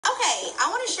I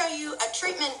want to show you a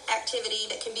treatment activity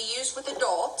that can be used with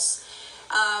adults.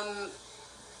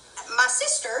 My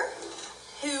sister,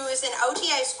 who is in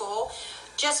OTA school,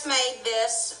 just made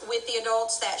this with the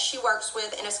adults that she works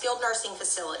with in a skilled nursing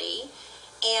facility,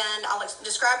 and I'll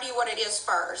describe to you what it is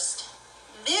first.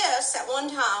 This, at one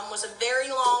time, was a very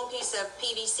long piece of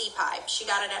PVC pipe. She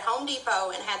got it at Home Depot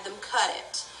and had them cut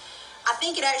it. I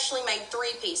think it actually made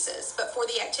 3 pieces, but for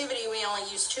the activity, we only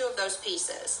used 2 of those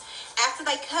pieces. After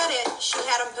they cut it, she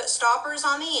had them put stoppers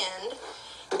on the end,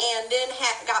 and then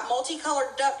got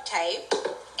multicolored duct tape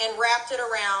and wrapped it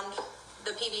around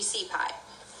the PVC pipe.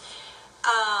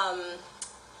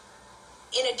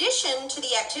 In addition to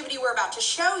the activity we're about to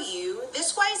show you,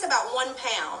 this weighs about 1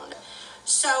 pound.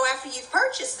 So after you've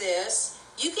purchased this,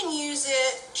 you can use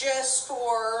it just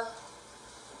for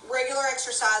regular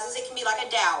exercises. It can be like a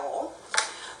dowel.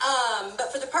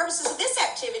 But for the purposes of this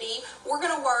activity, we're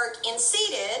going to work in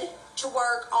seated to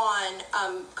work on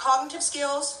cognitive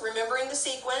skills, remembering the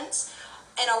sequence,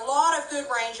 and a lot of good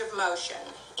range of motion.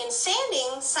 In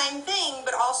standing, same thing,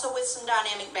 but also with some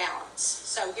dynamic balance.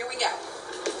 So here we go.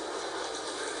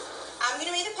 I'm going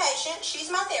to be the patient. She's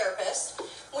my therapist.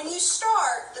 When you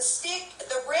start,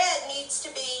 the red needs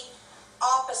to be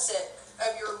opposite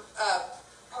of your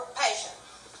patient.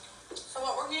 So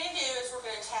what we're going to do is we're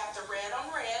going to tap the red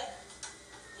on red,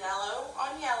 yellow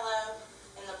on yellow,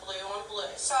 and the blue on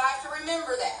blue. So I have to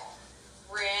remember that.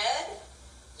 Red,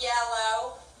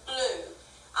 yellow, blue.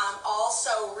 I'm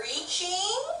also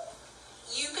reaching.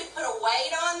 You could put a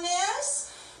weight on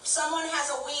this. If someone has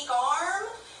a weak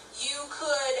arm, you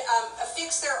could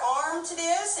affix their arm to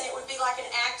this, and it would be like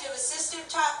an active assistive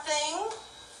type thing.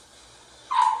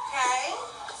 Okay.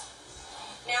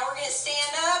 Now we're going to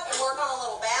stand up and work on a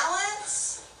little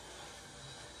balance.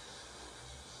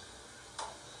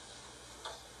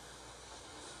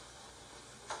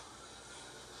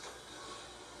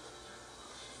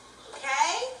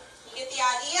 Okay, you get the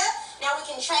idea? Now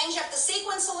we can change up the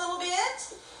sequence a little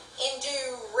bit and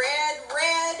do red,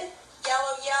 red,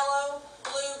 yellow, yellow,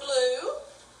 blue, blue.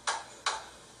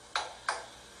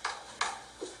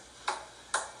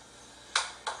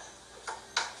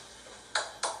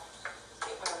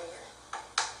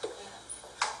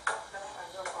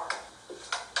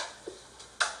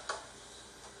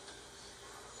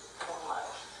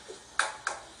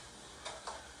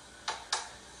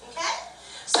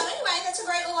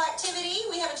 Activity.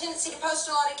 We have a tendency to post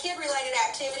a lot of kid-related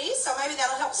activities, so maybe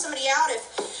that'll help somebody out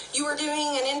if you are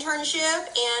doing an internship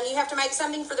and you have to make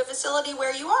something for the facility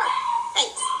where you are.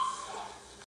 Thanks.